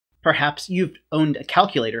Perhaps you've owned a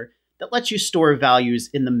calculator that lets you store values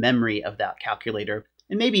in the memory of that calculator,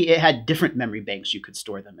 and maybe it had different memory banks you could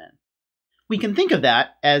store them in. We can think of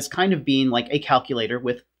that as kind of being like a calculator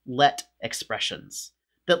with let expressions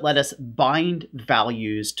that let us bind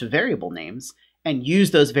values to variable names and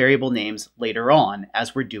use those variable names later on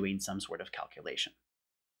as we're doing some sort of calculation.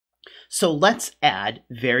 So let's add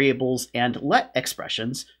variables and let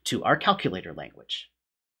expressions to our calculator language.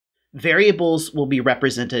 Variables will be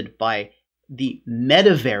represented by the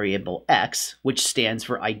metavariable x, which stands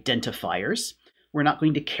for identifiers. We're not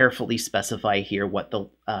going to carefully specify here what the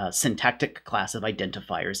syntactic class of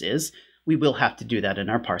identifiers is. We will have to do that in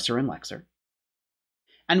our parser and lexer.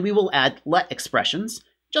 And we will add let expressions,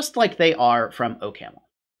 just like they are from OCaml.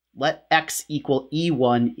 Let x equal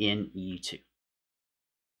e1 in e2.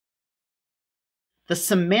 The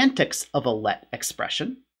semantics of a let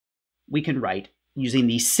expression we can write using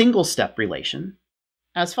the single step relation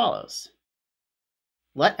as follows.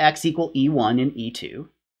 Let x equal e1 in e2,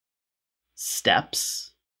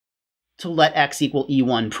 steps to let x equal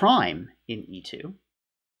e1 prime in e2,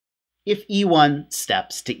 if e1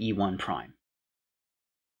 steps to e1 prime.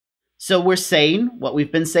 So we're saying what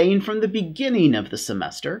we've been saying from the beginning of the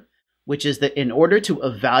semester, which is that in order to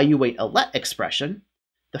evaluate a let expression,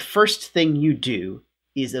 the first thing you do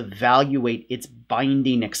is evaluate its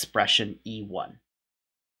binding expression e1.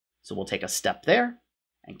 So we'll take a step there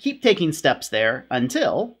and keep taking steps there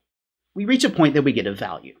until we reach a point that we get a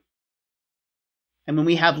value. And when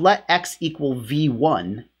we have let x equal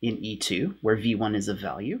v1 in e2, where v1 is a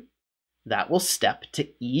value, that will step to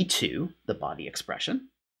e2, the body expression,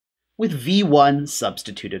 with v1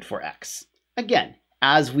 substituted for x. Again,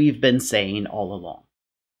 as we've been saying all along.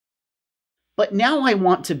 But now I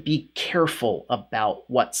want to be careful about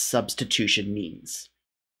what substitution means.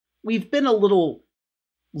 We've been a little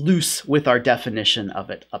loose with our definition of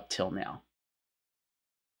it up till now.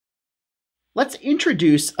 Let's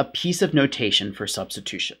introduce a piece of notation for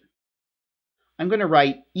substitution. I'm going to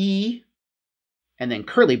write e and then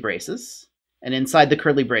curly braces, and inside the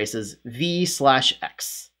curly braces,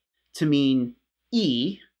 v/x to mean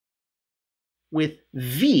e with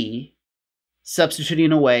v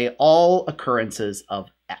substituting away all occurrences of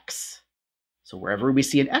x. So wherever we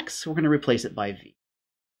see an x, we're going to replace it by v.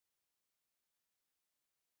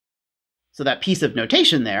 So that piece of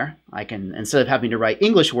notation there, I can, instead of having to write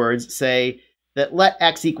English words, say that let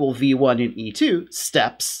x equal v1 in e2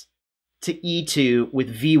 steps to e2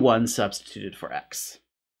 with v1 substituted for x.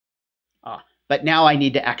 But now I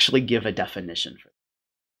need to actually give a definition for